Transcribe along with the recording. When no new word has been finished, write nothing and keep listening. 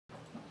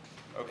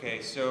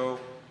Okay, so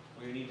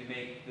we need to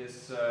make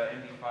this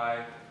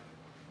MD5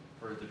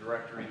 for the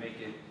directory, make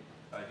it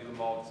do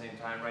them all at the same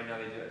time. Right now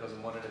it does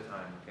them one at a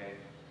time, okay?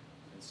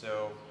 And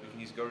so we can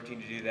use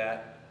Goroutine to do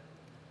that.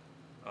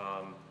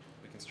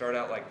 We can start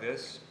out like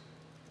this.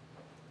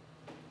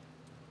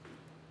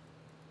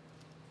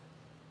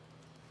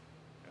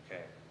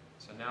 Okay,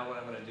 so now what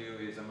I'm going to do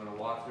is I'm going to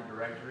walk through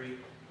directory.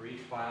 For each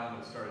file, I'm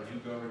going to start a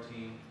new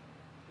Goroutine.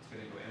 It's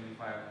going to go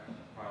MD5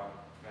 file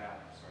path,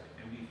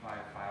 MD5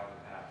 file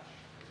to path.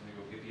 It's going to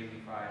go get the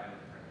MD5 into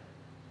the printer.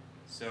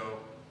 So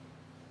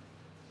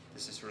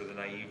this is sort of the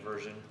naive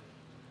version.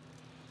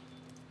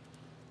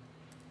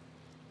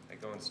 I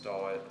go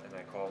install it and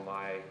I call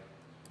my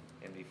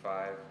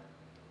MD5,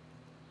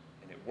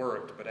 and it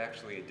worked, but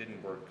actually it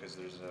didn't work because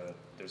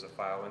there's a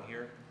file in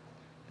here,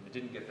 and it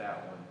didn't get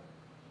that one.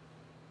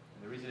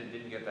 And the reason it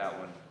didn't get that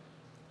one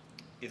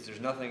is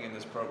there's nothing in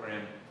this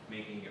program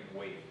making it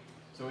wait.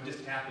 So it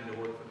just happened to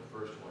work for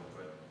the first one,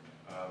 but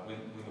when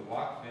the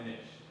walk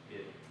finished,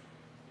 it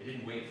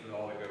didn't wait for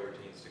all the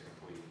Goroutines to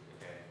complete.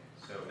 Okay,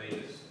 so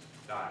they just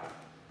died,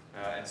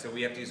 and so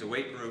we have to use a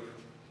wait group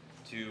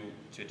to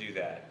do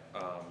that.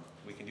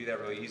 We can do that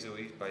really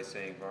easily by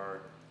saying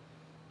var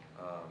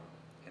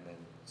and then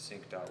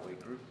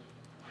sync.waitGroup.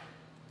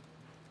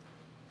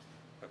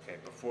 Okay,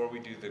 before we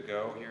do the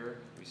go here,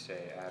 we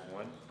say add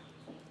one.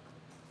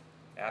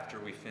 After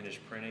we finish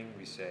printing,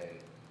 we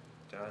say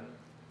done.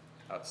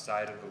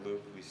 Outside of the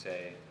loop, we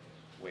say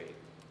wait.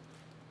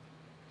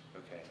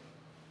 Okay,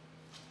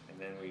 and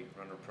then we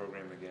run our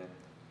program again.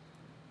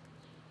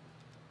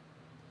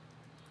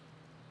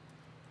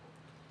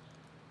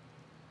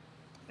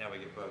 Now we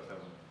get both of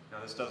them. Now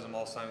this does them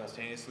all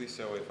simultaneously,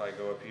 so if I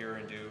go up here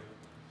and do,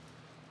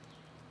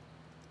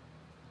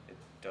 it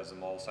does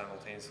them all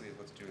simultaneously.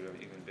 Let's do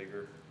it even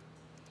bigger.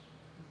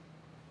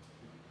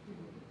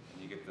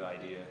 And you get the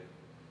idea.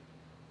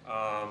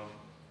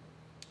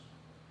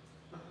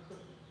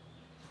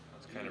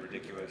 That's kind of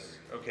ridiculous.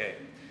 Okay,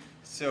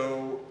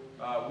 so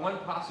one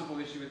possible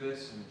issue with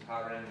this, and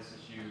Todd ran this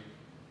issue, you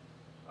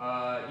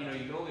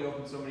can only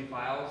open so many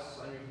files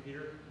on your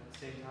computer at the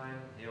same time.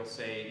 It'll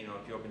say,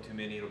 if you open too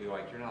many, it'll be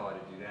like, you're not allowed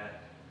to do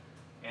that.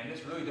 And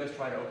this really does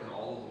try to open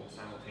all of them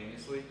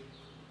simultaneously.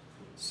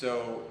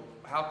 So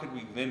how could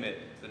we limit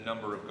the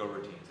number of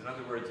Goroutines? In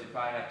other words, if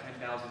I have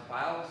 10,000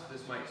 files,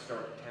 this might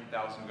start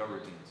 10,000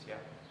 Goroutines. Yeah?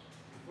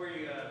 Before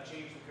you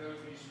change the code,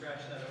 can you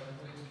scratch that over,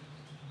 please?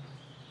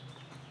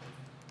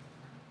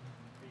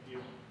 Thank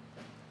you.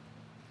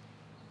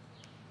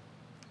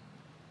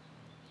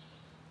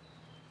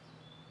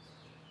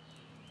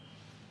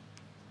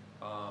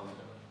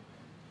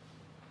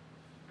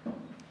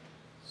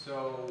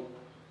 So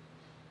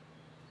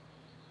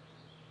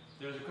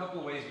there's a couple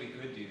of ways we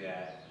could do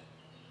that.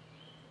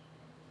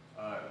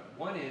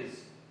 One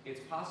is, it's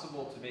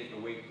possible to make a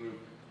wait group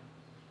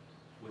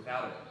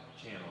without a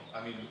channel.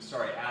 as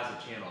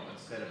a channel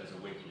instead of as a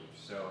wait group.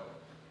 So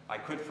I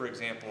could, for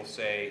example,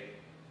 say,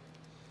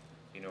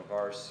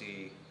 var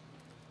c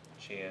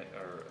chan,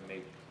 or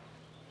make,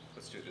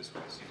 let's do it this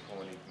way, c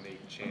colon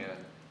make chan,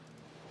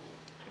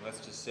 and let's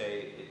just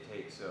say it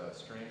takes a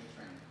string.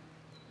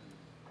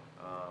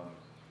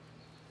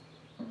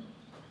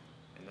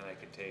 And then I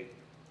could take,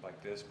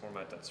 like this,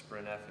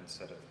 format.sprintf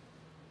instead of,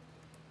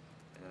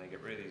 and then I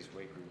get rid of these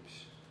wait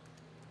groups.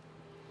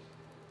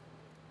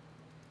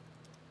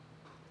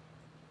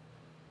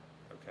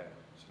 Okay,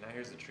 so now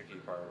here's the tricky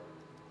part.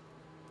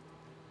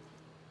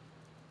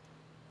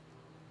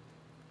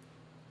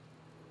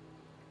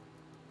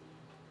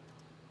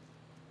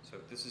 So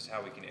this is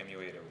how we can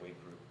emulate a wait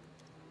group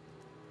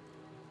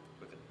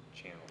with a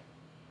channel.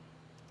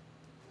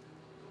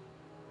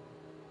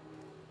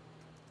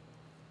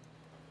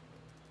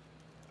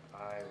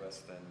 I less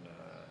than,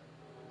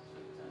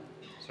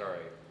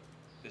 sorry,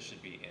 this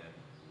should be n.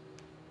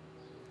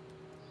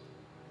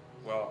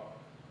 Well,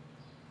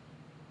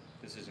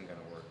 this isn't going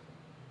to work.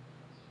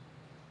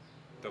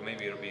 Though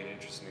maybe it'll be an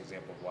interesting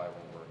example of why it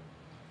won't work.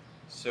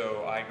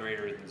 So I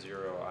greater than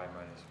 0, I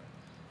minus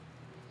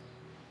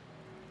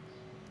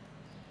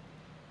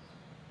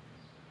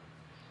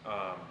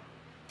 1.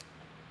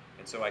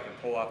 And so I can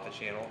pull off the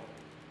channel.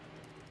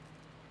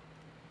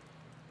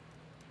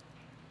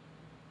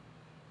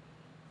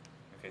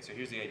 Okay, so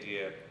here's the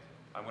idea.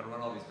 I'm going to run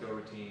all these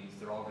Goroutines.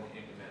 They're all going to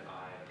implement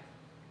I,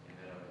 and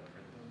then I'm going to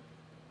print them.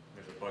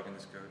 There's a bug in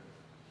this code.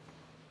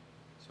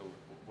 So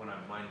when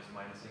I'm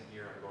minusing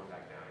here, I'm going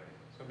back down again.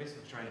 So I'm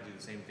basically trying to do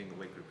the same thing the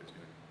wait group is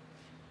doing.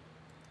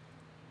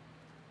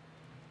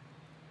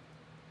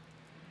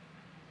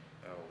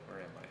 Oh,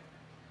 where am I?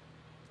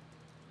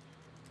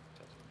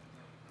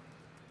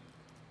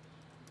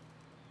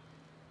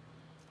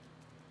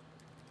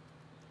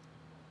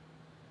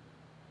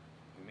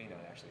 We may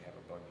not actually have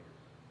a bug here.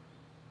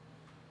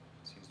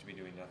 Seems to be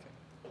doing nothing.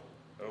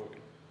 Oh,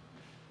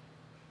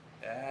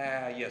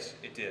 yes,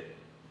 it did.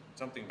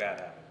 Something bad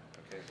happened.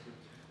 Okay.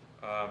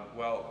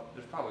 Well,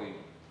 there's probably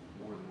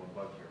more than one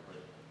bug here,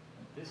 but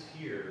this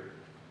here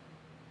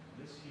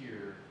is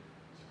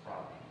a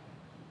problem.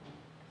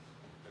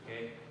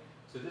 Okay.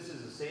 So this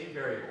is the same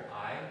variable,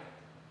 I.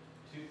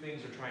 Two things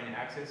are trying to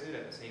access it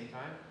at the same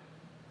time.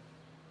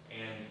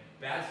 And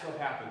bad stuff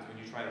happens when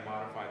you try to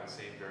modify the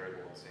same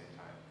variable at the same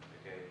time,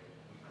 okay?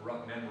 You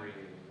corrupt memory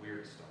and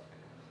weird stuff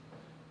can happen.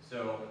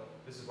 So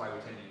this is why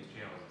we tend to use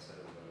channels instead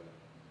of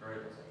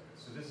variables like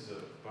this. So this is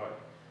a bug.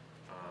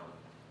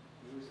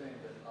 You were saying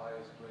that I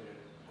is greater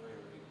or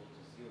equal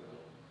to 0.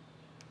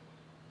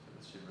 So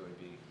this should really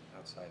be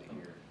outside of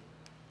here.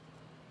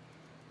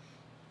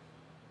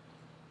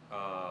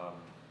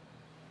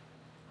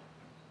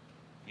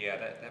 Yeah,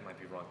 that might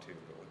be wrong too,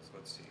 but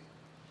let's see.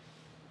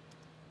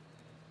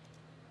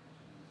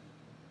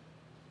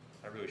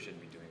 I really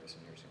shouldn't be doing this in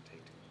here, so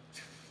take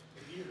two.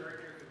 Have you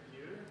hurt your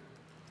computer?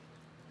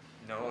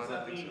 No, Does I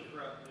that don't mean think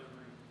corrupt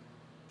memory?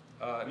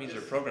 so. It means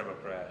your program will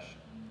crash.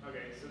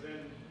 Okay, so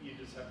then you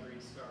just have to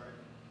restart.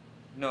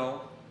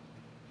 No,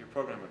 your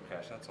program would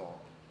crash, that's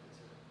all.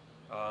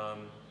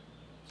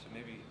 So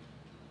maybe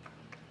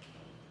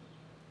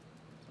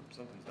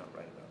something's not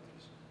right about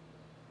this.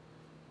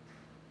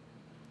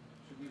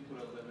 Should we put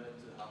a limit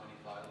to how many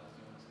files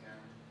you want to scan?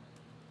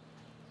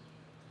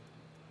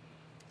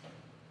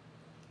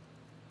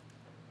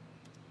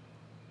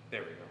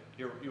 There we go.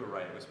 You were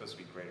right, it was supposed to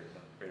be greater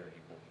than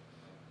equal.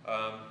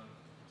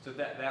 So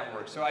that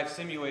works. So I've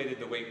simulated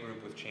the weight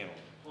group with channel.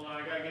 Hold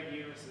on, I gotta give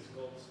Eunice his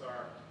gold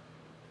star.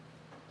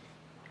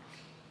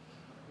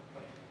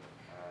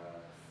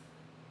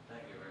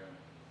 Thank you very much.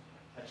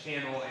 A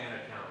channel and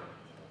a counter.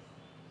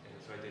 And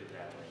so I did it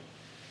that way.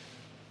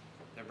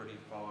 Everybody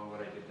follow what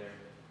I did there?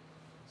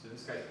 So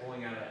this guy's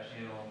pulling out of that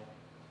channel,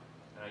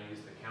 and I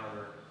use the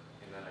counter,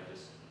 and then I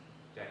just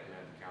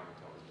decrement the counter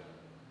until it's done.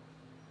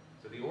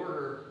 So the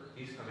order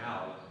these come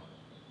out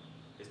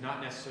is not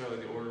necessarily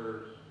the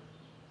order,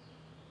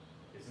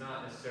 it's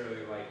not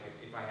necessarily like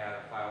if I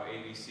have file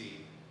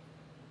ABC,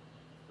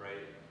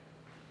 right?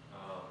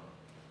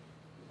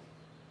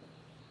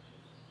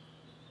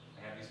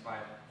 I have these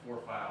four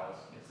files.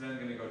 It's then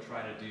going to go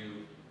try to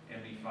do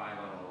MD5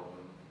 on all of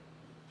them,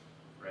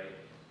 right?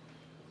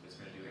 It's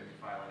going to do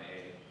MD5 on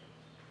A,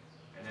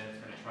 and then it's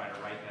going to try to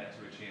write that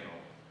to a channel.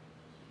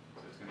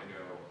 So it's going to go,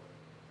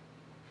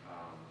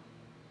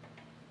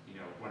 you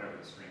know, whatever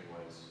the string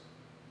was,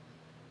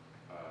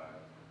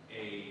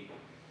 A,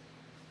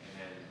 and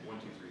then 1,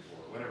 2, 3,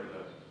 4, whatever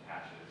the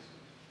hash is.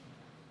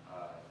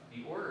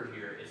 The order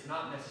here, it's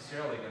not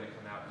necessarily going to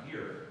come out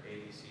here,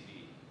 A, B, C,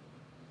 D.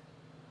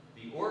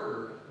 The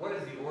order, what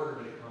is the order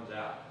that it comes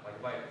out?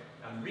 Like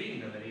if I'm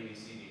reading them at A, B,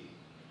 C, D,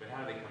 but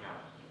how do they come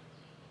out?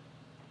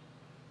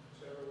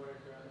 Whichever way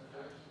it goes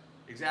first.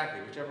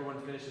 Exactly, whichever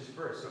one finishes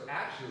first. So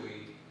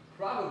actually,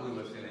 probably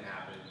what's going to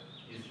happen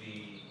is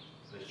the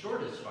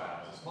shortest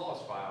files, the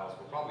smallest files,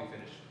 will probably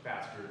finish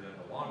faster than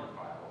the longer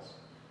files.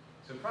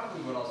 So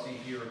probably what I'll see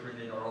here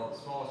printed are all the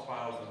smallest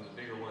files and the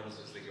bigger ones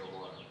as they go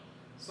on.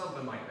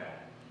 Something like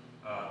that.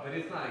 But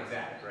it's not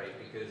exact, right?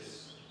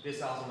 Because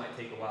this also might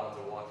take a while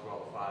to walk through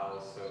all the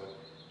files, so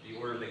the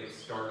order they get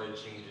started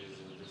changes,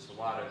 and there's a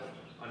lot of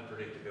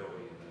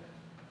unpredictability in that.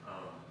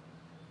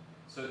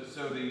 So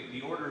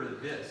the order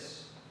of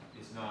this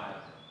is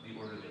not the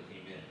order they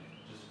came in.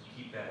 Just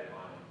keep that in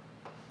mind.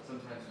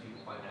 Sometimes people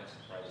find that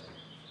surprising.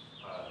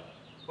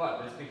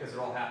 But it's because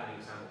they're all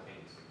happening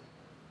simultaneously.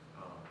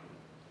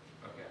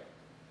 Okay.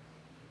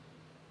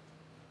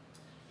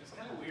 It's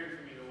kind of weird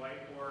for me to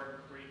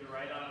whiteboard where you can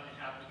write on it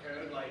and have the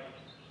code. Like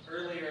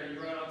earlier,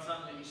 you wrote on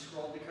something and you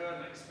scrolled the code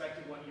and I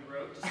expected what you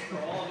wrote to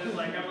scroll. And it's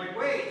like, I'm like,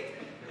 wait.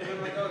 And then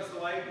I'm like, oh, it's the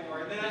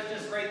whiteboard. And then I was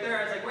just right there.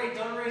 I was like, wait,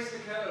 don't erase the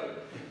code.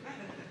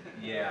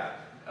 Yeah.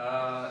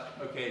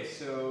 Okay,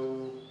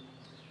 so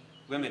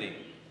limiting.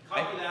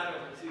 Copy that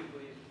over too,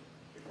 please.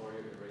 Before you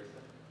erase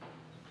it.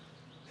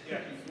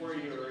 Yeah, before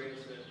you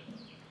erase it.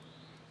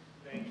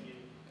 Thank you.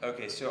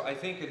 Okay, so I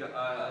think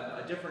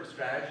a different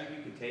strategy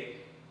we could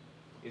take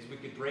is we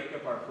could break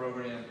up our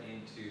program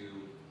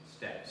into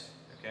steps,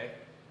 okay?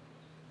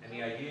 And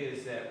the idea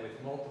is that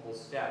with multiple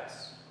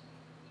steps,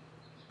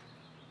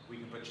 we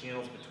can put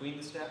channels between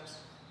the steps,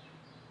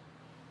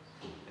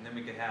 and then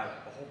we could have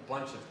a whole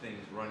bunch of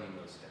things running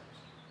those steps.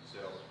 So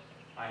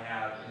I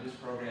have, in this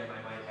program,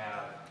 I might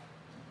have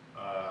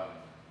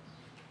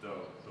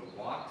the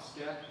walk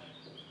step,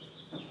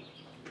 and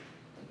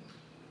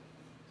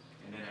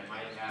then I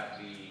might have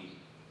the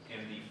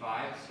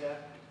MD5 step,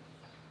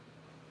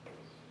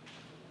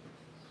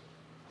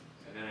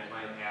 and then I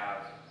might have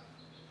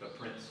the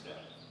print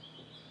step.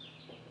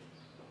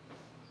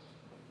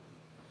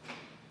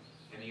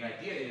 And the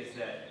idea is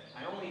that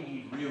I only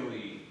need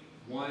really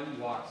one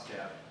walk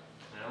step,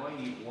 and I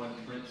only need one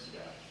print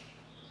step.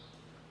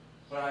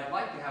 But I'd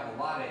like to have a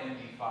lot of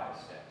MD5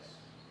 steps,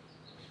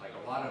 like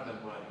a lot of them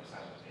running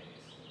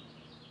simultaneously.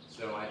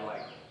 So I'd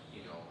like,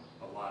 you know,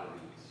 a lot of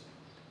these,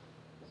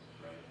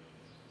 right?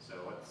 So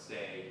let's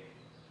say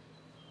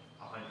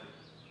 100.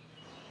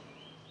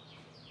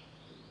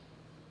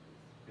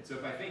 And so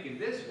if I think in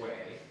this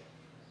way,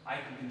 I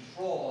can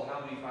control how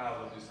many files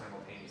I'll do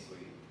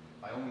simultaneously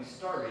by only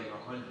starting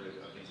 100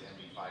 of these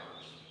MD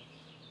fibers,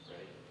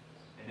 right?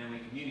 And then we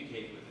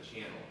communicate with the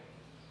channel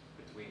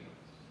between them.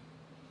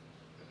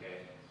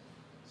 okay?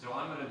 So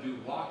I'm going to do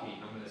walking.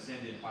 I'm going to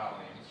send in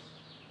file names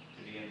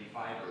to the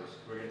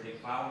MD5ers. We're going to take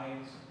file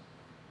names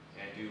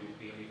and do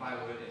the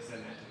MD5 of it and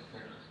send that to the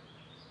printer.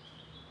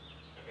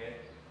 Okay?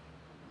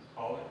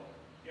 Follow it?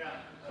 Yeah,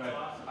 So that's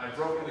awesome. I've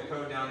broken the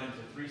code down into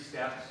 3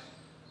 steps,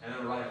 and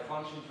then I write a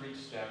function for each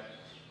step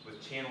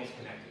with channels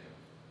connected to them.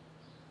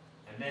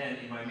 And then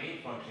in my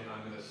main function,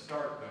 I'm going to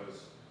start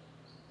those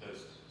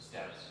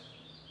steps,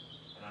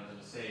 and I'm going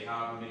to say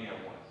however many I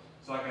want.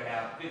 So I could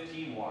have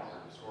 15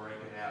 walkers, or I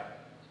could have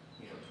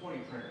 20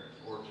 printers,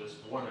 or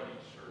just one of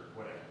each, or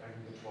whatever. I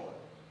can control it.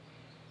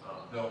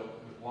 Though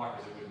with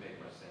walkers, it wouldn't make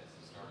much sense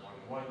to start one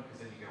to one, because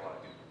then you get a lot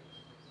of duplicates.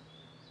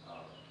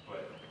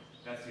 But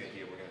that's the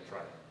idea we're going to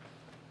try.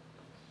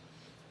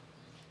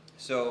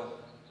 So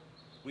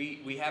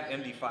we have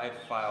MD5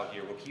 file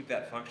here. We'll keep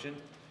that function,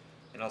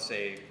 and I'll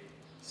say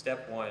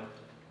step 1,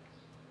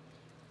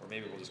 or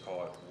maybe we'll just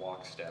call it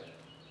walk step.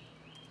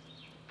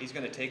 He's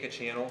going to take a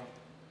channel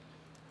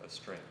of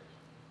string.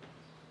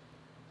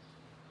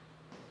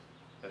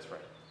 That's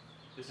right.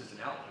 This is an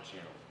output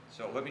channel.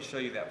 So let me show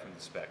you that from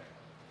the spec.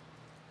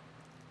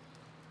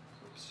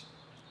 Oops.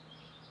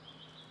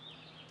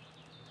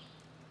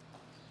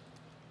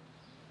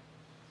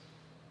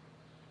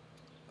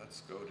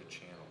 Let's go to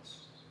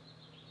channels.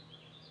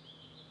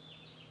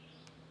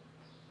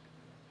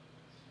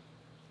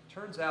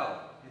 Turns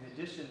out, in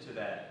addition to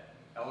that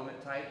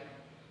element type,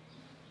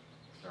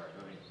 sorry,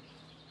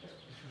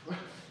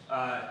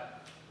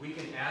 we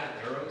can add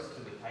arrows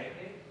to the type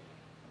name,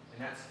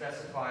 and that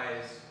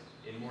specifies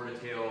in more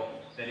detail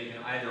that it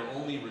can either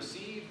only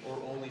receive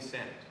or only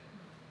send.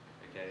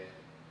 Okay?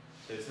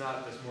 So it's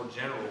not this more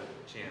general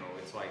channel.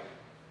 It's like,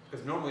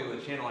 because normally with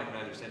a channel I can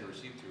either send or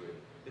receive to it.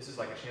 This is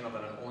like a channel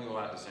that I'm only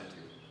allowed to send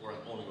to, or I'm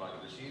only allowed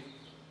to receive.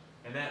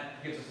 And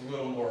that gives us a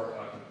little more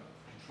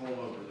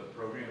control over the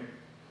program.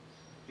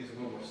 Gives a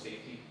little more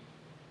safety.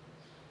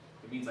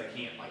 It means I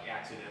can't like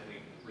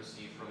accidentally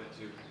receive from it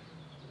too.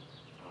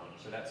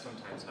 So that's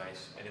sometimes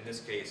nice. And in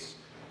this case,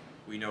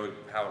 we know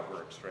how it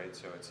works, right?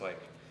 So it's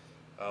like,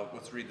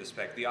 let's read the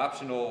spec. The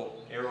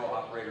optional arrow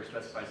operator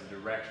specifies the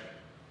direction,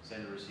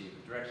 send or receive.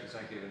 The direction is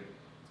not given,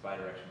 it's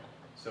bidirectional.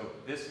 So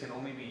this can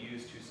only be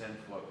used to send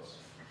floats,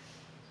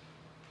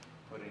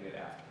 putting it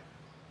after.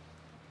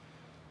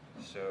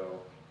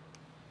 So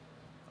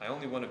I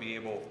only want to be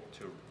able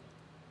to,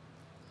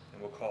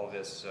 and we'll call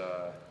this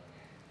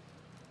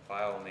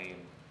file name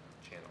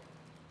channel,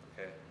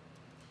 okay?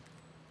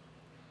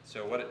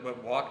 So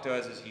what walk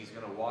does is he's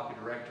going to walk a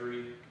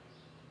directory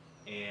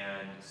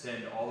and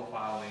send all the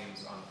file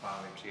names on the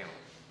file name channel.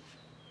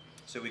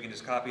 So we can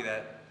just copy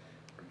that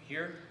from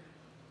here,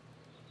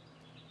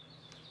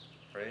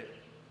 right?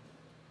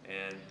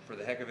 And for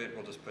the heck of it,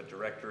 we'll just put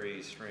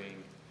directory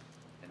string,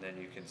 and then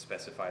you can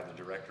specify the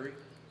directory.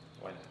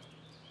 Why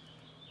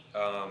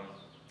not?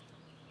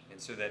 And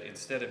so that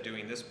instead of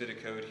doing this bit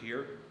of code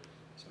here,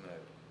 so I'm going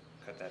to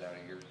cut that out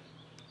of here,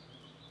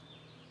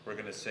 we're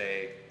going to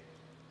say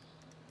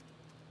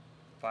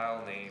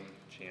file name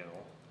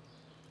channel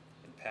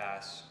and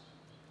pass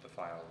the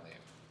file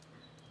name.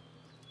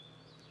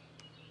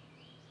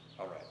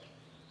 All right.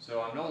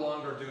 So I'm no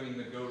longer doing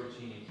the go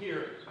routine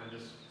here. I'm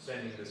just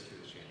sending this to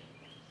the channel.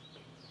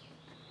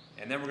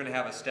 And then we're going to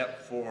have a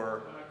step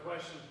for.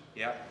 Question.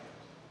 Yeah.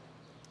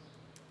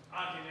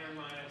 Okay, never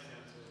mind. I sense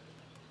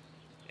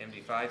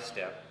MD5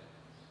 step.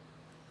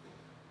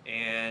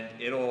 And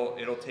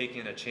it'll take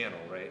in a channel,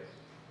 right?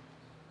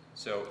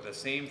 So the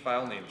same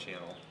file name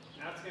channel.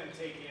 That's going to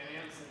take in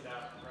and send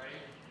out,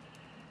 right?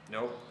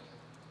 Nope.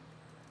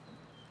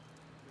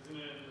 Isn't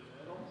it in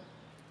the middle?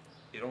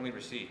 It only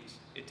receives.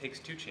 It takes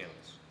 2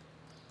 channels.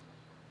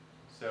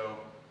 So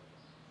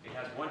it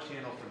has one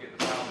channel for getting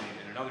the file name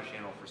and another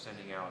channel for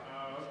sending out.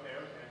 Oh, okay,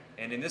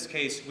 okay. And in this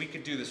case, we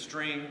could do the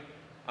string.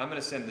 I'm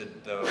going to send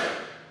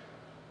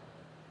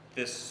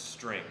this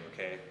string,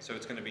 okay? So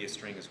it's going to be a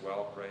string as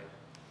well,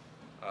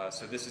 right?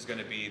 So this is going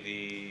to be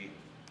the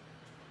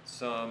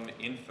some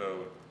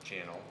info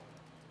channel,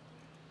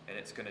 and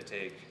it's going to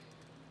take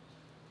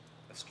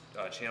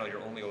a channel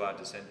you're only allowed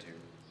to send to.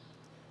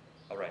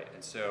 All right,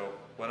 and so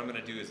what I'm going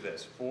to do is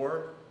this,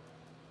 for,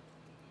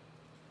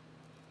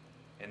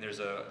 and there's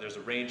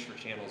a range for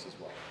channels as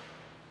well.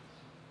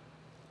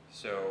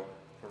 So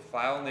for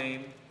file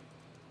name,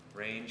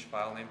 range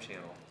file name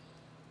channel,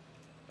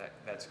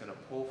 that's going to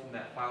pull from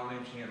that file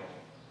name channel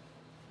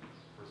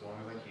for as long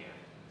as I can.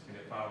 It's going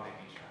to file name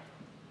each time.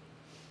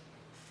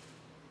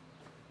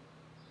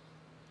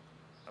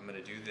 I'm going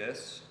to do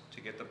this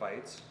to get the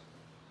bytes,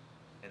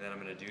 and then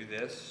I'm going to do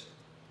this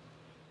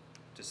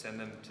to send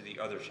them to the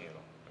other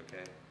channel,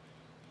 okay?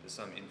 The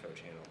some info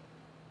channel.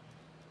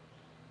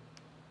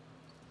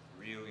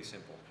 Really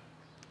simple.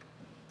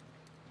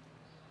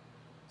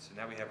 So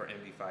now we have our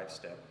MD5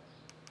 step.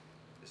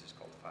 This is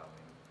called file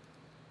name.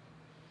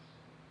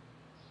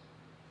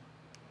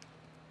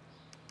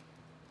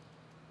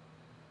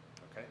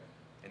 Okay?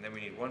 And then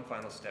we need one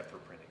final step for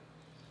printing.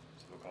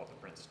 So we'll call it the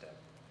print step.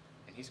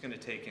 And he's going to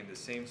take in the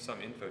same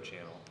some info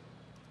channel,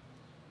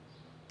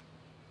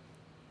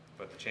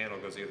 but the channel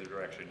goes the other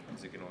direction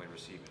because it can only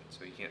receive it,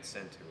 so you can't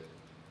send to it.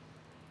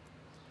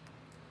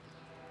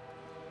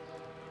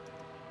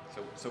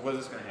 So what is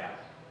this going to have?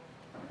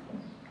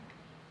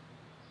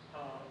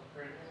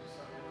 Great,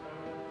 some info.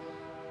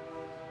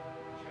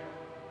 Channel.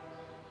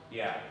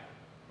 Yeah,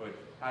 but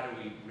how do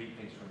we read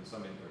things from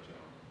some info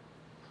channel?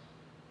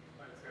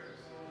 Let's go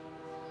receive.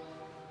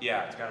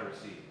 Yeah, it's got to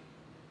receive.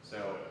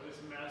 So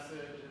This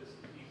message is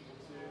equal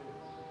to.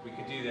 we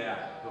could do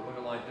that, but look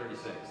at line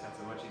 36. That's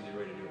a much easier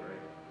way to do it,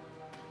 right?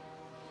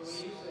 So when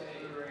you say,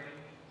 The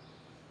rating.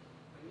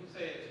 when you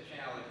say it's a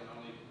channel that can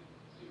only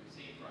be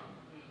received from,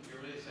 you're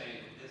really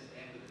saying that this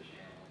end of the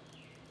channel.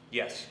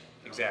 Yes,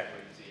 can only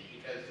exactly. be received,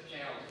 because the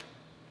channels.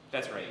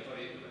 That's right. Put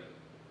into it.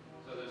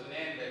 So there's an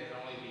end that can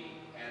only be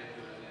added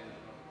to it and then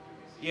be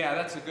received. Yeah,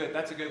 that's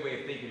a good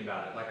way of thinking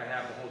about it. Like I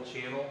have the whole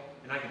channel,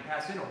 and I can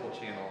pass in a whole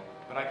channel,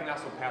 but I can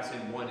also pass in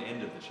one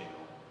end of the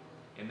channel.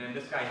 And then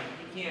this guy,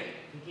 he can't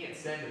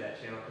send to that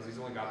channel because he's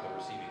only got the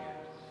receiving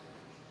end.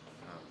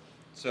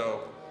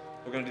 So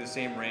we're going to do the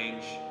same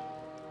range,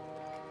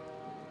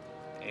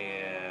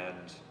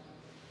 and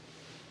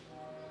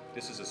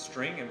this is a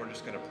string, and we're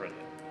just going to print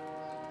it.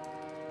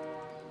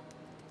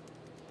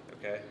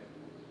 Okay?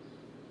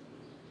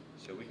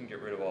 So we can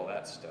get rid of all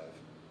that stuff.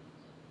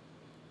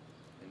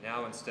 And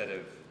now instead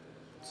of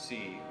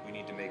C, we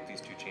need to make these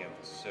two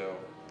channels. So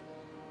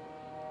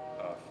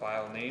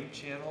file name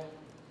channel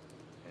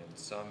and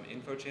some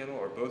info channel,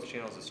 or both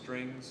channels as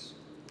strings.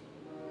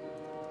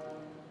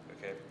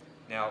 Okay.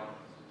 Now,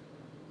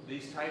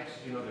 these types,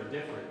 they're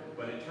different,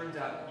 but it turns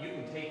out you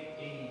can take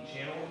any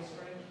channel in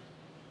string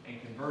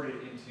and convert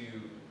it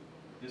into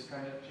this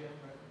kind of channel,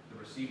 right? The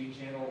receiving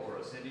channel or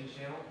a sending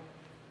channel.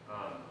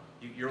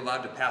 You're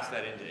allowed to pass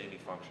that into any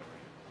function.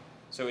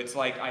 So it's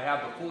like I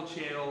have the full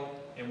channel,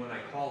 and when I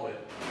call it,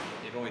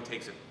 it only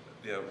takes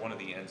one of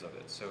the ends of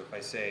it. So if I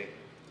say,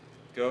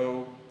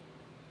 go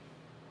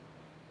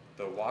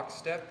the walk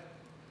step,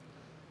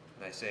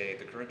 and I say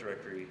the current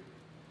directory,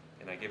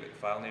 and I give it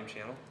file name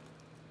channel,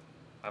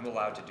 I'm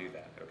allowed to do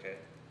that, okay?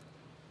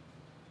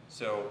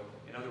 So,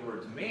 in other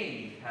words,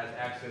 main has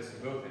access to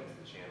both ends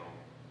of the channel,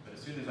 but as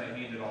soon as I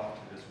hand it off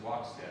to this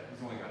walk step,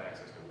 he's only got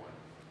access to one.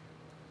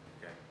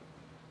 Okay.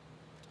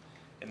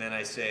 And then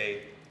I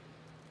say,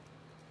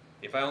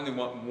 if I only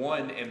want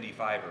one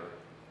MD5er,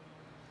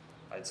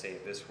 I'd say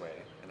it this way,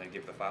 and I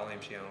give the file name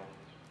channel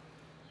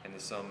and the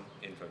sum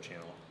info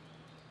channel.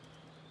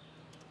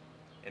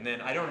 And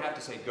then I don't have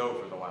to say go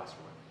for the last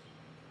one,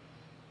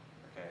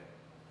 okay?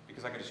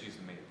 Because I can just use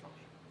the main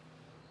function.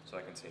 So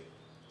I can say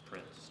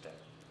print step.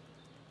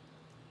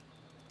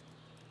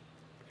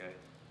 Okay?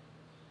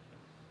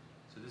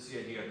 So this is the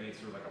idea I made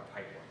sort of like a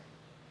pipeline.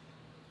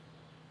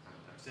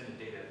 I'm sending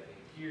data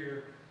in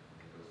here,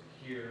 it goes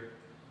to here,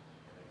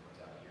 and then it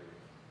comes out here,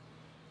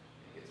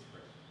 and it gets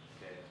printed.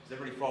 Okay? Does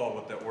everybody follow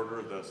what the order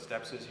of the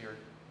steps is here?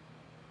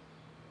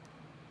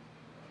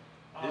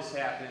 This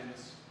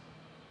happens.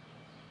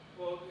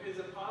 Well, is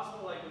it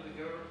possible, like, with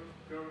the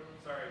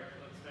sorry,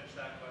 let's finish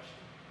that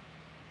question.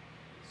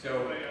 So,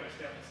 Everybody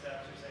understand the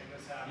steps, you're saying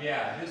this happens?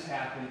 yeah, this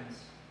happens.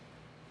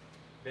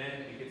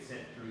 Then it gets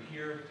sent through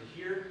here to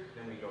here.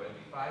 Then we go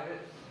MD5 it.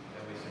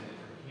 Then we send it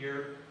from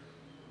here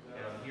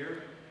down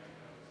here.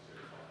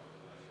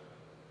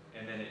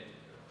 And then it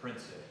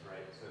prints it,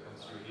 right? So it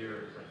comes through here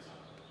and prints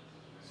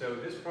it. So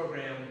this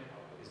program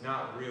is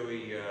not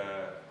really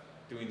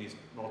doing these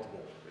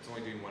multiple. It's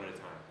only doing one at a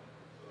time.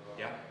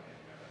 Yeah?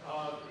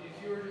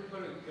 If you were to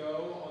put a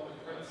go on the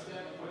print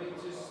step, would it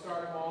just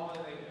start them all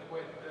and then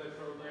quit the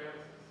program?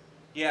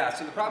 Yeah,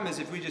 so the problem is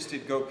if we just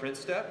did go print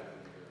step,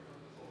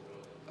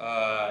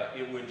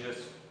 it would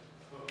just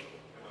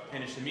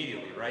finish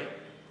immediately, right?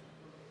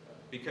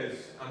 Because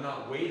I'm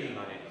not waiting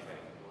on anything.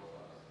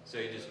 So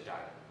you just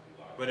die.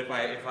 But if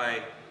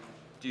I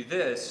do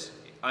this,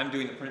 I'm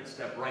doing the print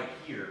step right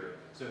here.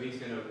 So he's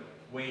going to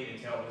wait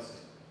until this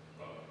is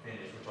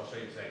finished, which I'll show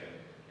you in a second.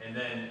 And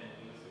then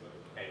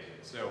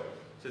exit. So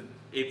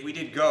if we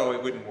did go,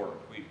 it wouldn't work.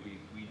 We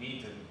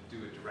need to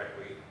do it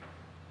directly,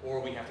 or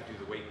we have to do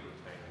the wait group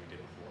thing we did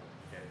before.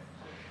 Okay?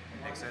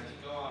 Make sense? Once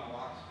you go on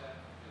walk step,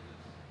 because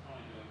it's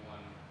only doing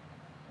one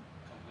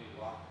complete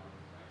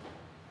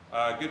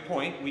walkthrough, right? Good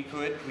point. We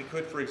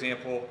could, for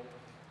example,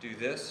 do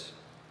this,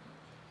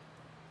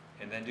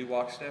 and then do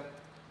walk step.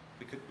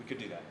 We could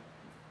do that.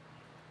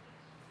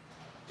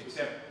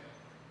 Except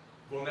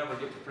we'll never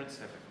get to print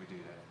step if we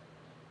do that.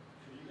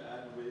 Can you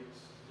add wigs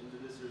into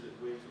this, or is it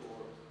wigs,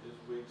 or is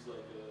wigs like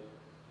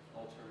a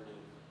alternative?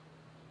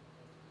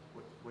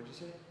 What'd you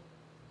say?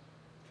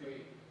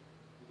 Wait.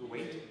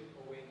 Wait?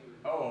 A wait group.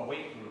 Oh, a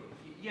wait group.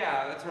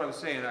 Yeah, that's what I was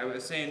saying. I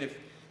was saying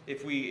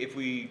if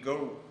we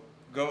go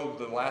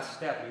the last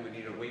step, we would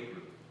need a wait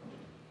group.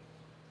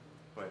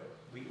 But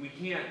we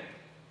can't.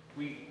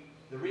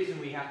 The reason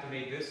we have to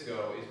make this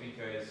go is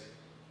because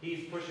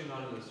he's pushing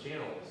onto this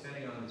channel,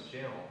 sending on this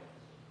channel.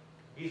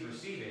 He's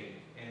receiving,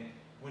 and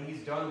when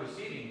he's done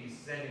receiving, he's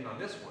sending on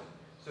this one.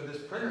 So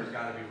this printer's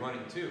got to be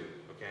running too.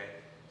 Okay.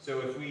 So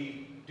if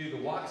we do the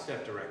walk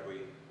step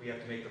directly, we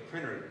have to make the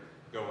printer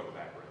go in the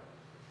background.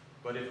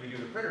 But if we do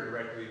the printer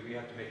directly, we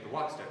have to make the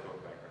walk step go in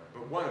the background.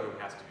 But one of them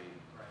has to be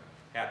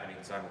happening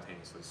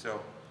simultaneously.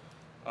 So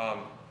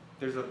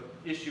there's an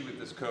issue with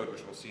this code,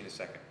 which we'll see in a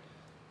second.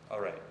 All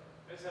right.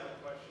 I just have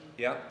a question.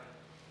 Yeah?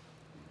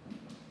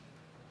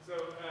 So,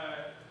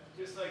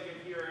 just like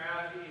if you're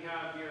out, you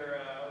have your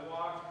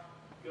walk,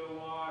 and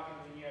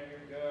then you have your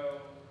go,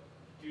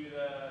 do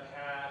the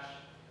hash,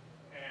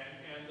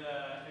 and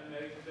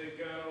the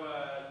go,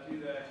 do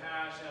the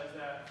hash has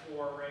that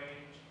for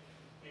range,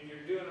 and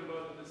you're doing them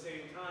both at the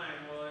same time.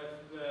 Well,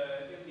 if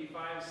the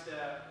MD5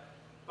 step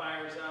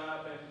fires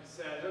up and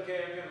says,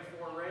 okay, I'm going to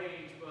for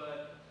range,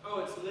 but,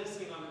 oh, it's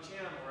listening on the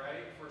channel,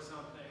 right, for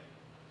something.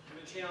 And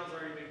the channel's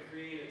already been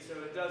created, so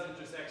it doesn't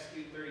just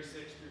execute 36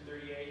 through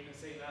 38 and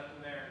say nothing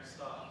there and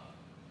stop.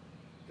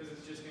 Because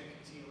it's just going to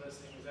continue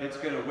listening. Is that It's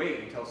right? going to wait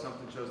until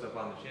something shows up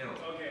on the channel.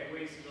 Okay,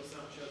 wait until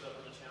something shows up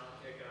on the channel.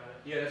 Okay, got it.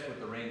 Yeah, that's what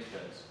the range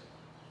does.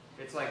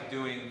 It's like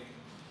doing,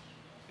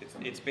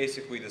 it's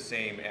basically the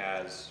same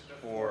as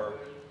for,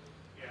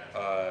 Yeah. uh,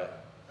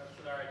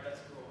 All right,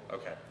 that's cool.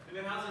 okay. And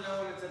then how's it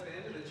know when it's at the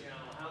end of the channel?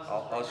 How's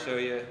I'll show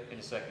you in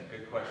a second.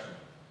 Good question.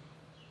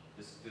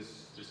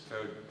 This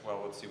code,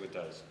 well, let's see what it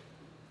does.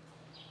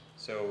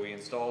 So we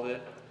installed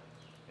it,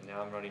 and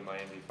now I'm running my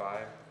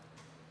MD5.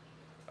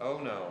 Oh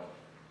no,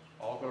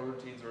 all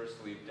Goroutines are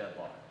asleep,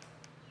 deadlocked.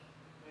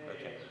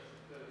 Okay.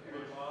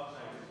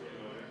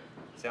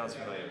 Sounds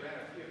familiar.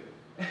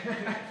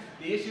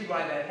 The issue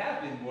why that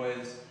happened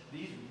was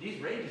these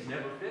ranges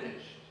never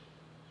finish.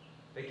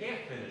 They can't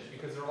finish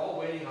because they're all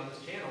waiting on this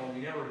channel and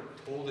we never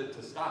told it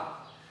to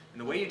stop.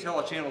 And the way you tell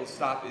a channel to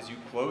stop is you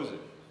close it.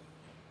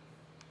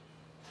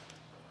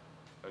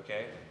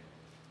 Okay?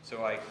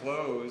 So I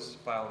close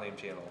file name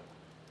channel.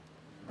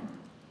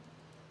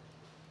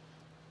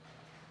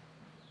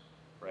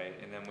 Right?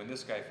 And then when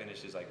this guy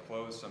finishes, I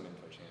close some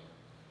info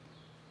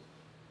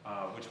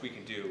channel. Which we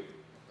can do,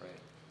 right?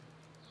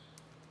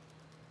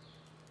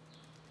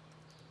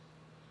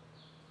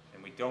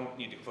 And we don't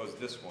need to close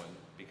this one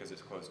because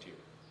it's closed here.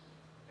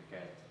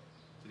 Okay?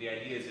 So the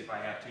idea is if I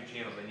have two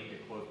channels, I need to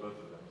close both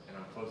of them, and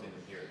I'm closing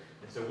them here.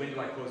 And so when do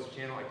I close the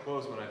channel? I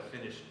close when I've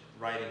finished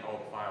writing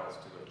all the files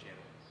to the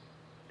channel.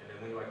 And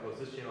then when do I close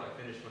this channel? I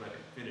finish when I've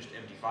finished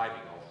MD5ing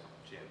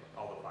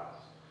all the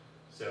files.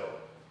 So,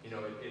 you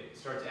know, it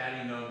starts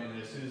adding them, and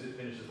then as soon as it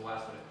finishes the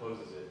last one, it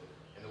closes it.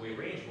 And the way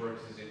range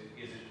works is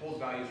it pulls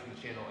values from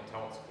the channel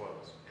until it's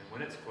closed. And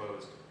when it's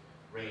closed,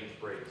 range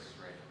breaks,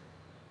 right?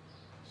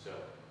 So,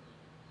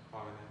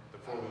 I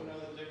don't know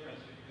the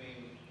difference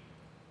between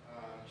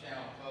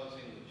channel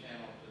closing and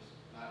channel just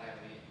not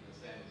having anything to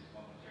send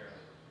momentarily.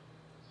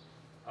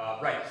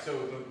 right,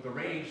 so the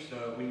range,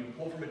 when you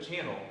pull from a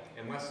channel,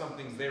 unless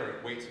something's there,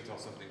 it waits until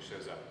something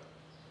shows up,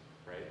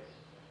 right?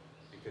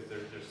 Because they're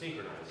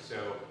synchronized.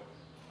 So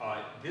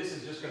this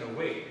is just going to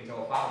wait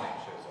until a file name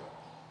shows up.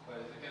 But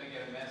is it going to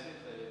get a message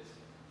that it's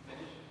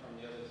finished from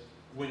the others?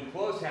 When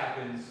close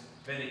happens,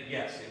 then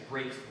yes, it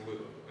breaks the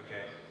loop,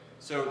 okay?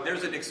 So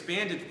there's an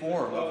expanded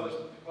form of...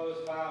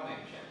 Close file name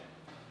channel.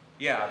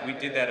 Yeah, we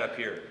did that up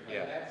here, When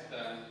yeah. that's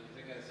done, is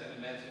it going to send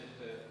a message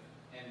to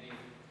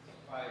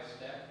MD5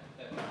 step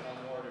that no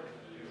more to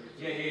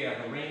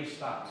Yeah, the range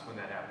stops when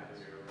that happens.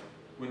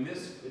 When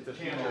this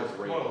channel is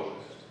range, closed,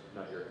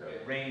 not your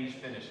code. range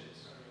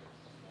finishes.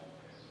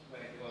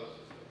 when it closes?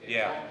 Okay.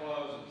 Yeah. It won't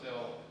close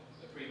until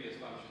the previous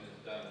function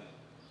is done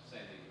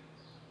sending.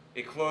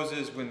 It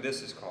closes when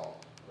this is called.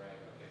 Right,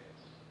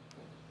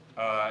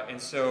 okay. And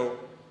so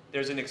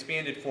there's an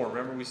expanded form.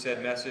 Remember we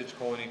said message :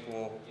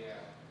 equal. Yeah.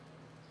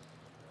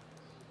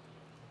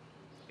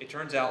 It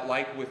turns out,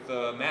 like with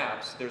the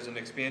maps, there's an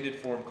expanded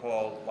form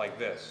called like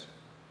this.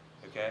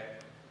 Okay?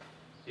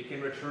 It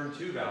can return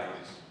two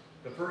values.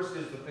 The first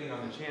is the thing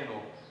on the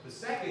channel. The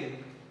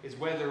second is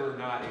whether or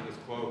not it was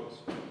closed.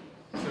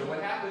 So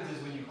what happens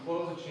is when you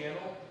close a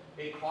channel,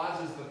 it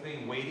causes the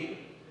thing waiting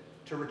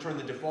to return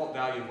the default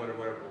value of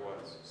whatever it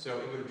was. So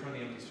it would return the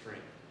empty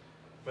string.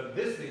 But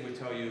this thing would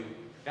tell you,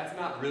 that's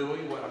not really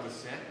what I was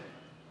sent.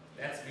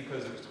 That's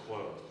because it was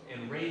closed.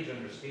 And range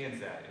understands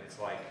that. And it's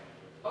like,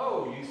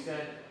 oh, you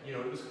said, you know,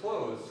 it was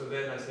closed. So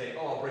then I say,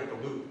 oh, I'll break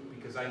the loop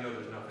because I know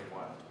there's nothing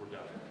left. We're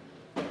done.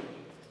 Okay.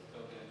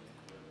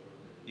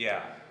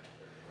 Yeah.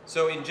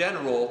 So in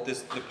general, the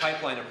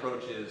pipeline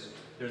approach is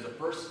there's a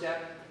first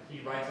step, he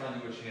writes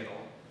onto a channel.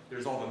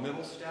 There's all the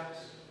middle steps.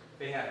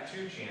 They have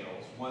two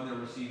channels, one they're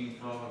receiving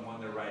from and one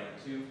they're writing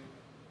to.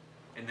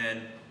 And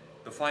then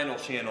the final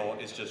channel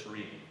is just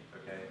reading,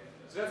 okay?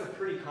 So that's a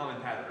pretty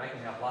common pattern. I can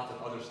have lots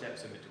of other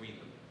steps in between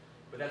them,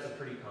 but that's a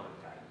pretty common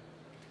pattern,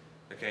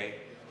 okay?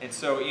 And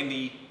so in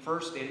the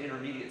first and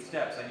intermediate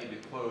steps, I need to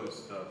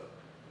close the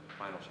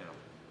final channel.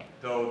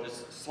 Though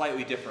this is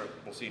slightly different,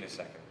 we'll see in a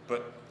second.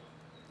 But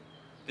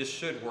this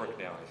should work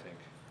now, I think.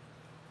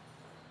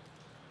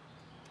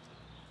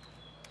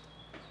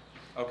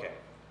 Okay,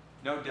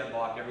 no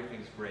deadlock,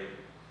 everything's great.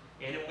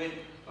 And it went,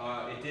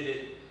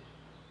 it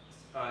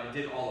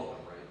did all of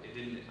them, right? It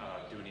didn't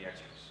do any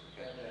extras.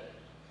 Okay.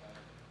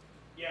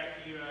 Yeah,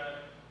 can you,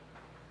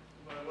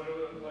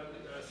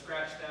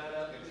 scratch that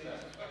up, please?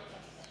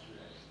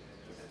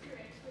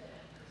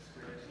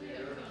 We have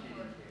some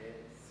more.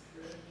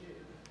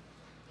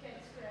 Cat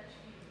scratch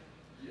fever.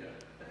 Yeah.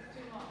 It's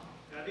too long.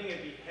 I think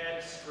it'd be head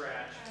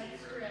scratch Cat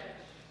fever. scratch.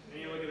 And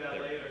you look at that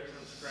later, because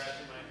I'm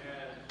scratching my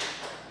head.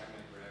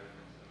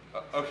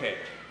 Okay,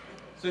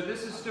 so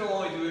this is still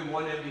only doing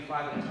one MD5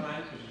 at a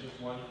time, because it's just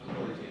one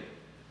routine.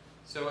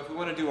 So if we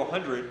want to do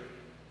 100,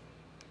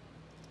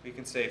 we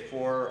can say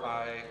for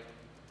I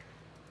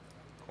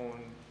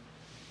colon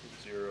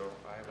 0,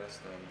 I less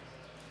than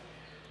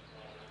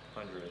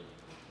 100,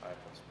 I plus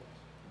plus.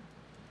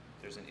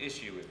 There's an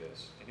issue with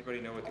this.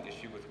 Anybody know what the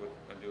issue with what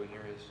I'm doing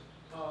here is?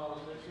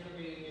 There's gonna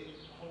be a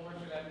whole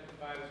bunch of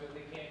MP5s, but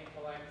they can't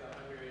collect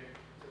 100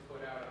 to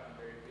put out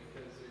 100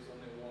 because there's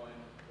only one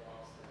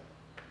walk step.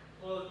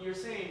 Well, you're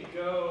saying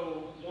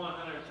go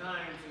 100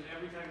 times, and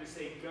every time you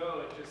say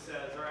go, it just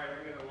says, all right,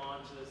 we're going to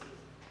launch this as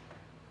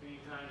many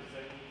times as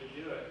I need to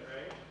do it,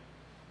 right?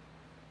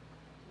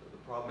 The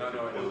problem No, is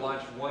no, it it will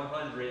closes. launch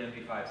 100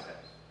 MD5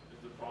 steps.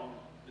 Is the problem,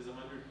 is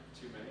 100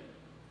 too many?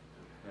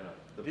 No,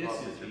 The this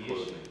problem is is the you're issue.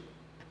 closing.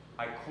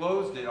 I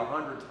closed it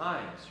 100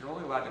 times. You're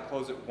only allowed to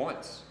close it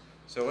once.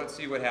 So let's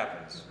see what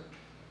happens.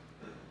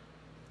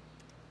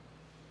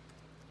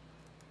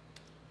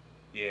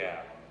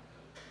 Yeah,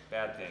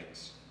 bad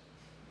things.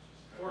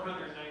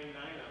 499 of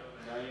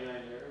them. 99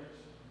 errors?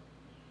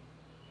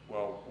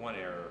 Well, one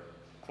error.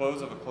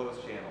 Close of a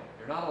closed channel.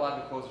 You're not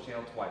allowed to close a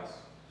channel twice.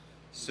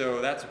 So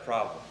that's a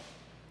problem.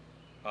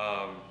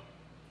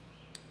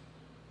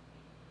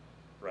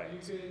 Right. You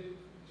could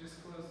just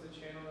close the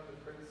channel at the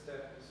print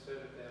step instead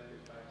of the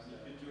MP5 You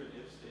step. could do an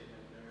if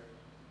statement there.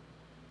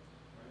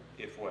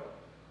 Right? If what?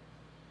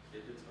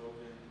 If it's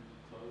open,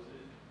 close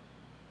it.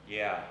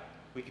 Yeah,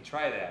 we could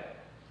try that.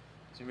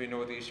 Does anybody know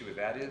what the issue with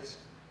that is?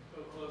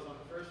 Go close on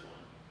the first one.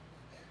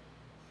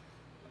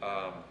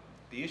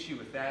 The issue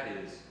with that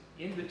is,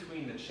 in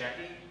between the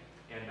checking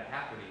and the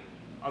happening,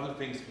 other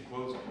things can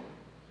close them.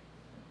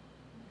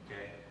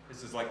 Okay?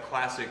 This is like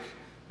classic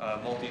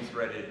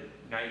multi-threaded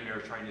nightmare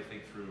trying to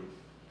think through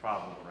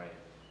problem, right?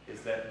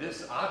 Is that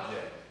this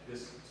object,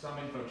 this some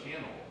info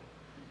channel,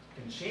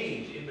 can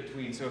change in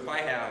between. So if I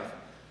have,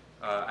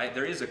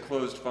 there is a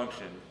closed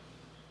function,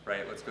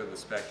 right? Let's go to the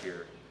spec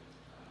here.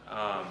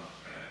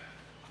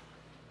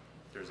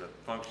 There's a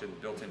function,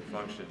 built-in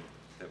function,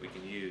 that we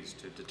can use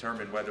to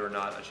determine whether or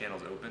not a channel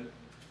is open.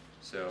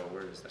 So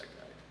where is that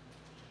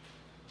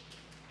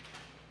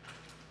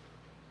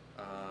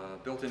guy?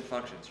 Built-in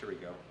functions, here we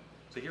go.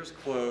 So here's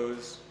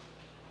close,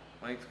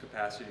 length,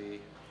 capacity.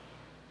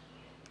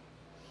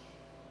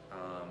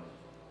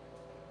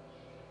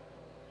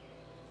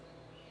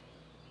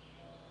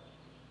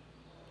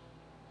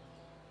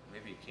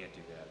 Maybe you can't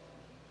do that.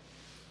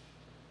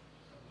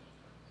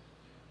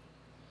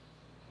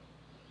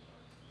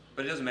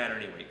 But it doesn't matter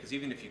anyway, because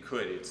even if you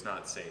could, it's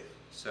not safe.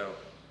 So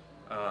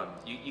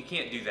you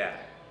can't do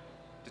that.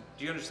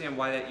 Do you understand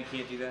why that you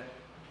can't do that?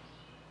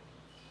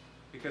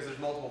 Because there's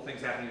multiple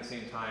things happening at the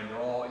same time. They're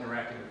all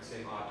interacting with the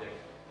same object.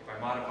 If I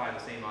modify the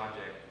same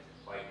object,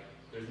 like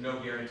there's no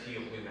guarantee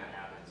of when that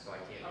happens, so I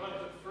can't. How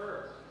about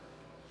defer?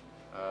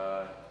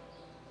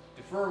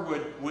 Defer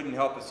wouldn't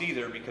help us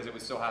either because it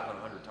would still happen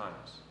 100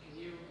 times.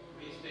 Can you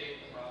restate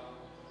the problem?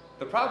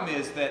 The problem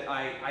is that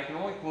I can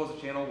only close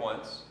a channel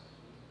once,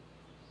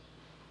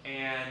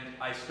 and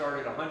I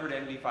started 100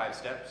 MD5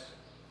 steps,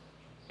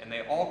 and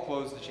they all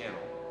closed the channel.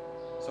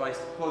 So I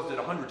closed it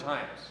 100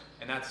 times,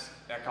 and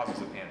that causes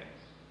a panic.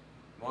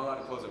 I'm only allowed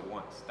to close it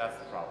once. That's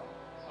the problem.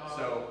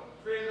 So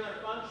Create another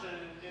function,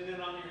 and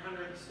then on your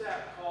 100th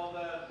step, call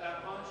that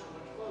function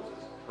which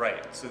closes.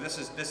 right. So this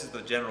is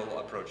the general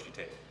approach you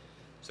take.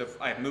 So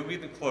if I move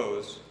the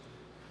close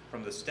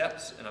from the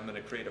steps, and I'm going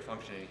to create a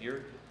function in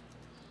here.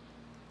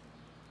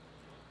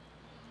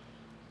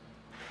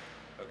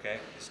 Okay,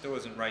 it still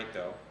isn't right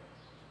though.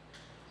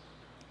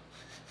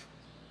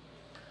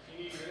 You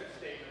need your if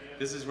statement.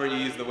 This is where you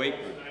use the wait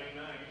equals group.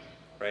 99.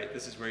 Right,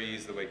 this is where you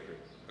use the wait group.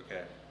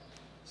 Okay,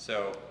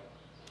 so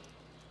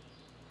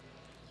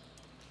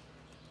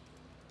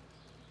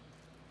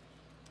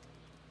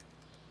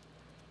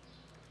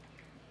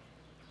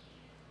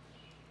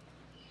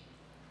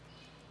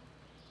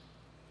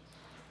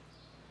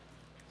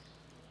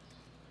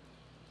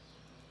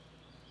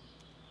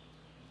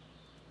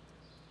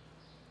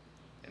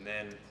and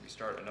then we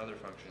start another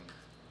function.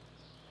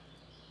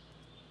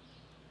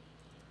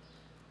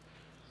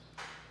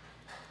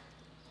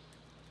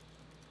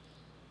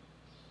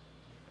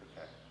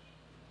 Okay.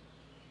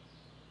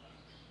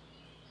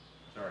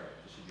 Sorry,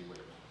 this should be weird.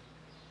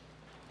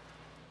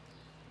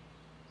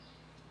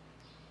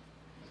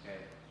 Okay.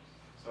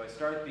 So I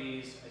start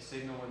these, I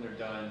signal when they're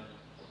done.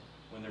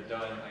 When they're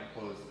done, I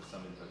close the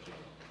sum info channel.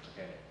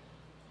 Okay.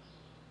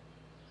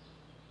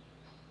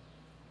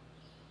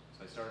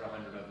 So I started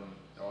 100 of them.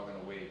 They're all going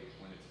to wait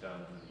when it's done.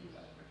 I'm going to do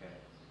that. Okay.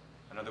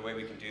 Another way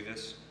we can do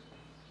this.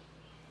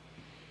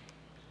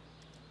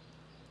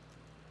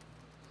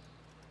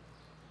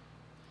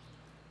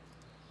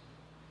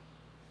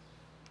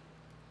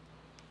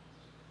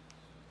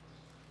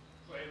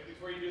 Wait,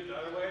 before you do it the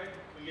other way,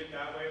 can we get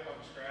that way up on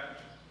scratch?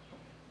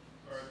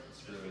 Or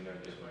It's really no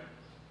this different. way?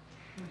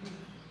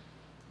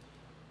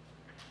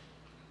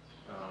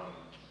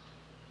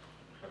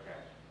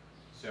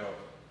 So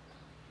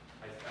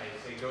I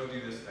say go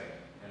do this thing,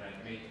 and I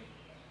make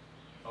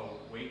a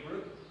weight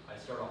group. I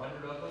start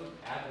 100 of them,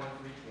 add one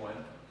for each one,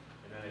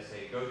 and then I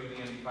say go do the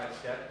MD5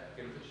 step,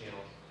 get it to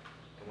channels,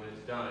 and when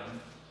it's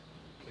done,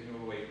 signal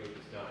the weight group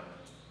is done.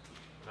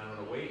 And I'm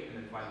going to wait and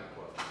then finally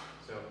close.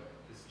 So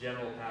this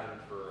general pattern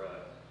for,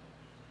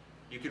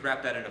 you could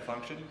wrap that in a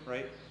function,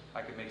 right?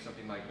 I could make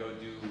something like go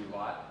do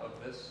lot of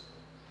this,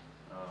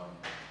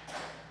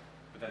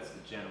 but that's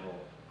the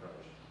general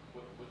approach.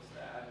 What's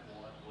the add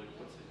one, like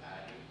what's it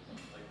adding?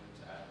 Like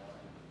what's add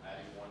one,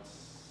 adding one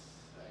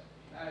sec?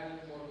 Adding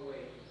more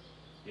weight.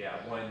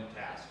 Yeah, one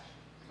task,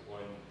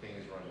 one thing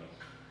is running.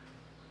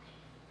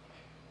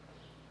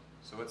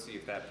 So let's see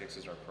if that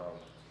fixes our problem.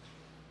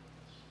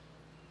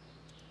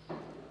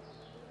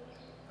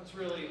 That's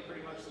really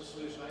pretty much the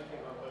solution I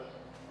came up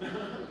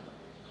with.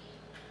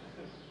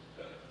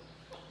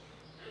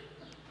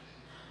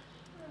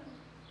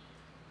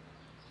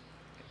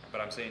 But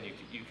I'm saying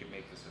you could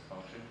make this a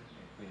function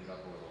and clean it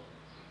up a little.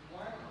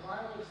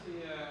 Why was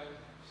the,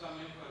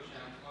 some info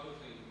channel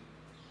closing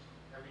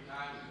every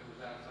time it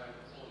was outside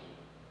the for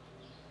loop?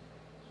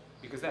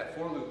 Because that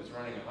for loop is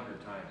running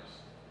 100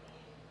 times.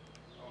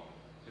 Oh,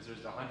 Because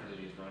there's 100 of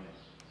these running.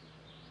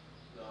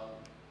 Do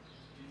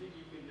you think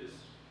you can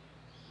just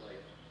like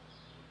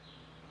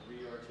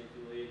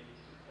re-articulate?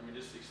 I mean,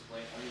 just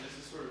explain. I mean, this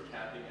is sort of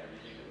capping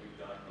everything that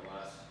we've done in the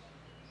last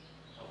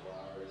couple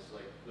hours.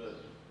 Like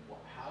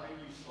how do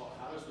you solve?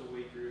 How does the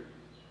weight group?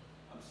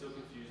 I'm still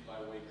confused by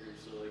weight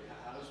groups. So like,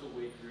 how does the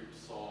weight group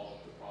solve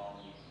the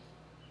problem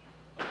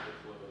of the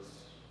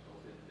close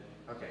open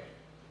thing? Okay.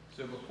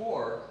 So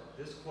before,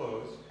 this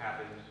close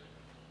happened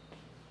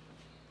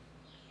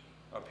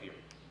up here.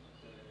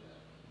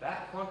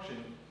 That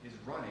function is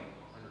running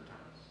 100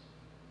 times.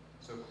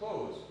 So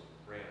close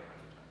ran 100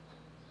 times.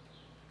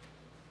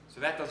 So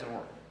that doesn't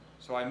work.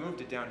 So I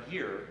moved it down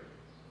here.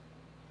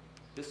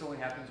 This only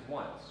happens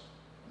once.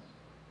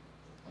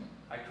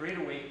 I create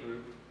a weight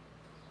group.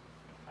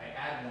 I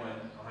add one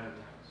 100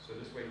 times. So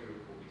this weight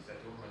group will be set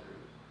to 100.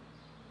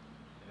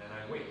 And then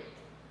I wait.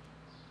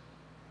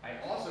 I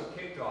also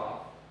kicked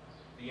off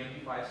the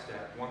MD5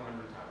 step 100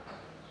 times.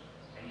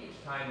 And each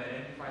time that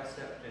MD5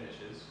 step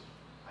finishes,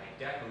 I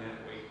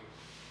decrement weight.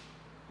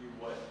 You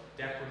what?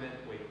 Decrement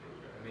weight group.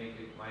 I make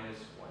it -1.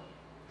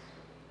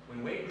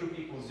 When weight group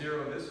equals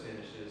 0, this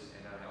finishes,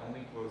 and I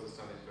only close the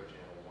Sunday Go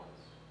channel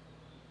once.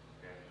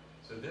 Okay.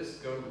 So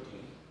this go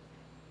routine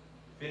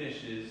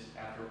finishes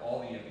after all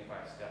the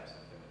MD5 steps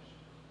have finished.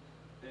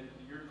 And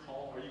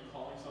are you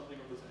calling something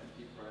with those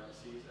empty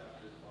parentheses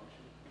after the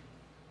function?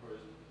 Or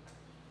is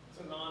it It's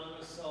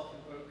anonymous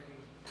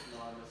self-invoking.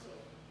 anonymous?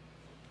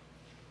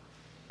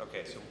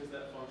 Okay, so Does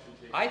that function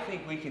take? I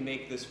think we can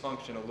make this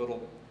function a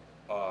little,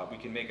 we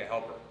can make a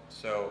helper.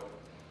 So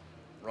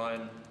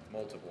run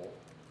multiple,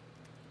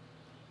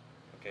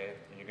 okay,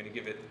 and you're going to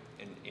give it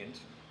an int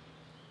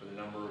for the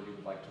number you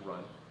would like to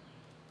run,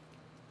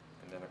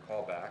 and then a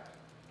callback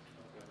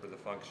for the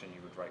function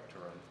you would like to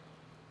run.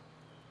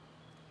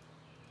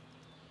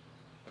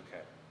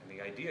 Okay, and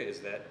the idea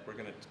is that we're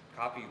going to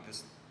copy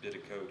this bit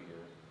of code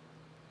here.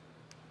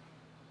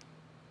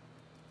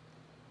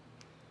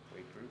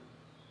 Weight group.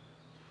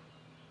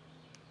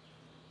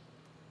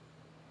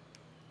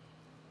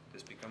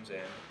 This becomes n.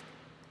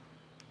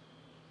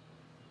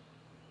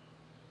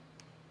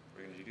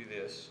 We're going to do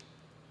this.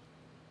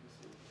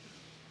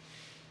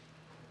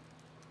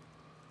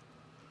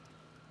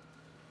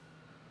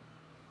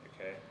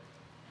 Okay.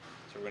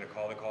 So we're going to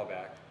call the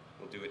callback.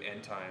 We'll do it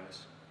n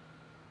times.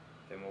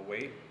 Then we'll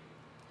wait.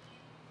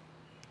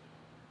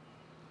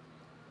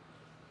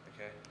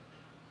 Okay.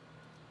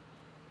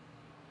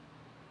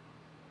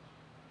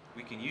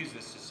 We can use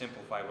this to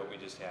simplify what we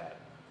just had.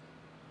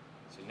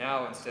 So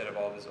now, instead of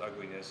all this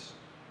ugliness,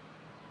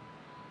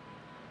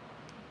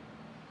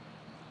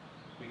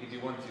 we could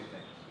do one of two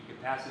things. We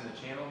could pass in the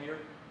channel here,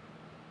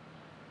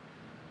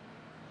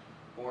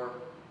 or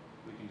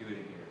we can do it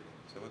in here.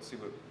 So let's see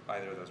what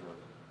either of those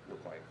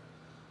look like.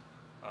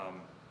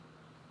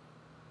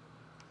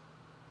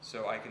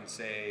 So I can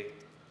say,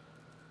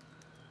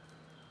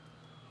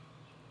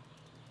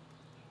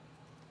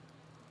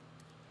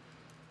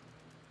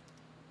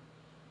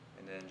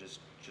 and then just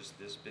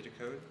this bit of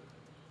code.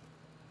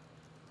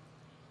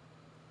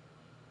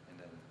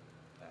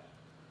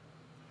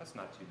 That's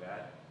not too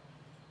bad.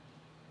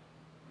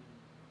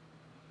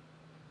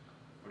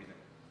 What do you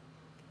think?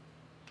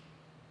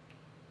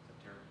 Is that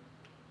terrible?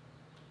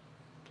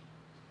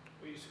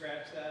 Will you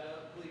scratch that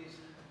up, please?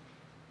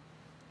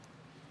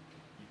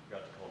 You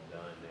forgot to call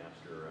done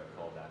after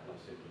callback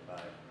was 55.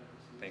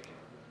 Thank you.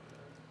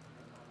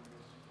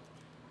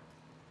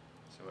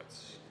 So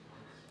it's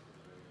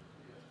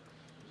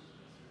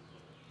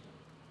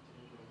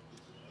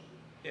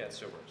yeah, it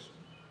still works.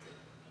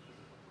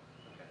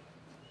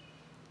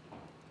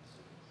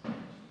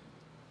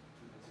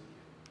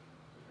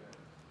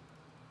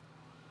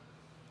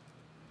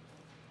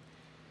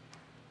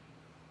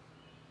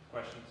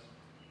 Questions?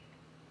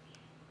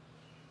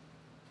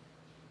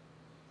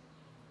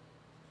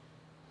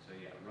 So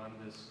yeah, run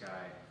this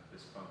guy,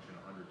 this function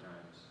 100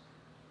 times.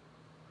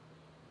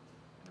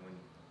 And when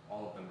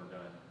all of them are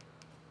done,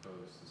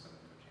 goes to some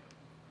other channel.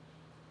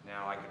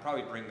 Now I could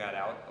probably bring that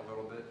out a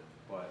little bit,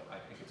 but I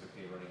think it's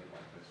okay running it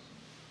like this.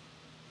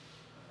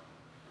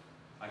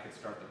 I could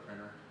start the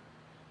printer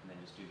and then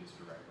just do this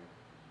directly.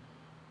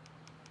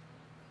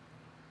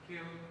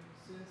 Kim,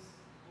 since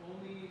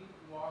only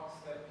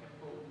walks that can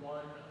put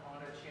one on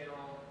a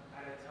channel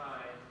at a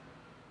time,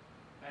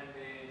 and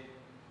then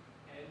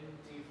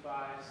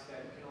ND5s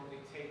that can only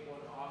take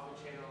one off a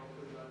channel and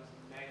put it on to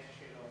the next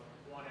channel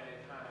one at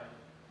a time,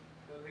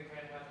 don't they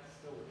kind of have to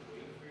still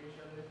wait for each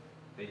other?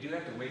 They do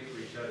have to wait for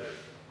each other,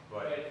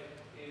 but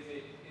is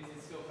it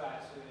still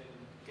faster than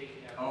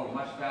taking out? oh,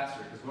 much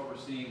faster, because what we're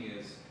seeing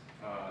is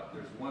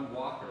there's one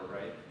walker,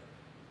 right?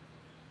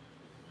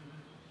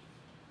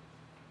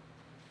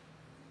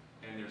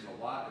 And there's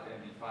a lot of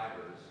MD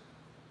fibers.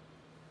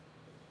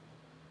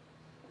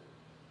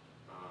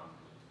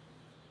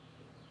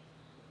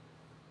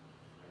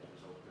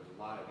 There's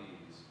a lot of these.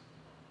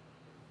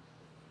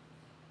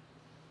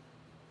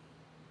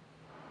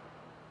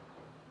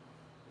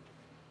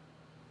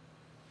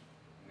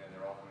 And then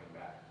they're all coming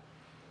back.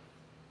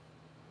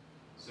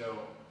 So,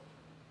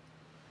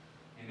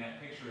 in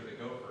that picture of the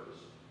gophers,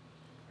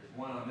 there's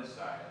one on this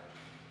side,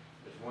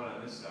 there's one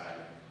on this side,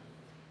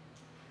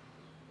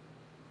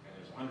 and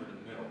there's 100 in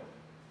the middle.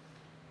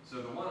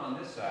 So the one on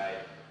this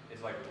side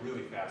is like a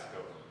really fast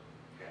gopher,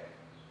 okay?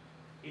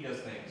 He does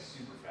things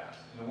super fast.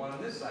 And the one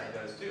on this side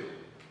does too.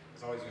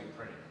 It's always doing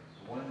printing.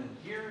 The one in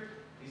here,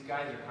 these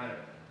guys are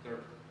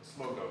they're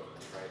slow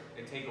gophers, right?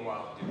 They take a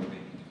while to do what they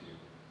need to do.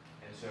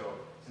 And so,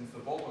 since the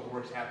bulk of the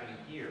work's happening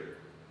here,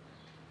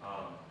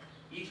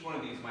 each one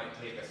of these might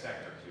take a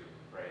second or two,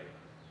 right?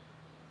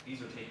 These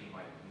are taking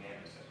like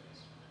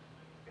nanoseconds.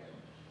 Okay?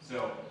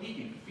 So he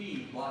can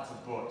feed lots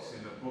of books,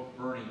 and the book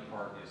burning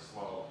part is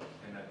slow,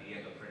 and at the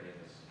end the printing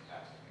is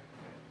fast again.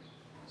 Okay?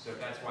 So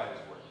that's why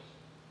this works.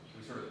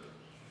 We sort of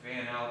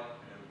fan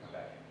out, and then we come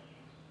back in.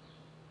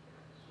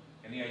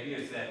 And the idea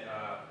is that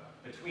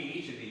between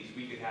each of these,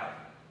 we could have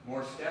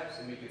more steps,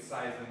 and we could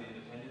size them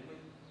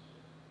independently.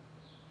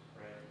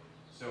 Right?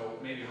 So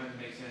maybe 100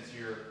 makes sense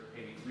here,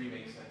 maybe 3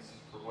 makes sense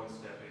for one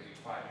step, maybe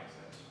 5 makes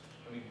sense.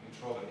 And we can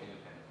control them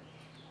independently.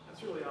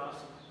 That's really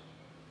awesome.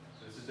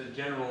 So this is a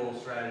general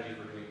strategy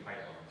for doing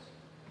pipelines.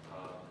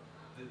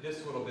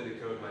 This little bit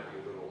of code might be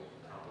a little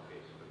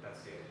complicated, but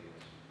that's the idea.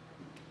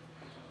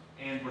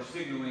 And we're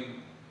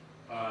signaling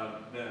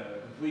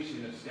the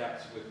completion of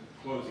steps with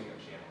closing of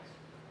channels.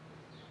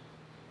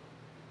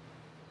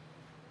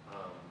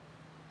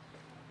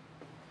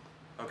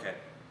 Okay.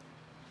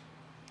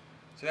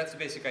 So that's the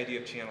basic idea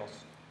of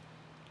channels.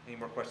 Any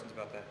more questions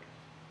about that?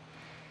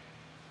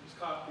 Just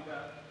copy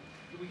that.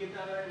 Did we get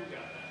that already? We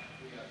got that.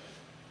 We got that.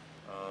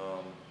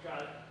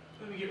 Got it.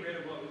 Let me get rid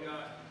of what we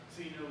got,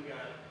 so you know we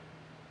got it.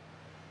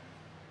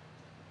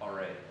 All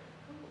right.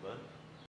 Well done.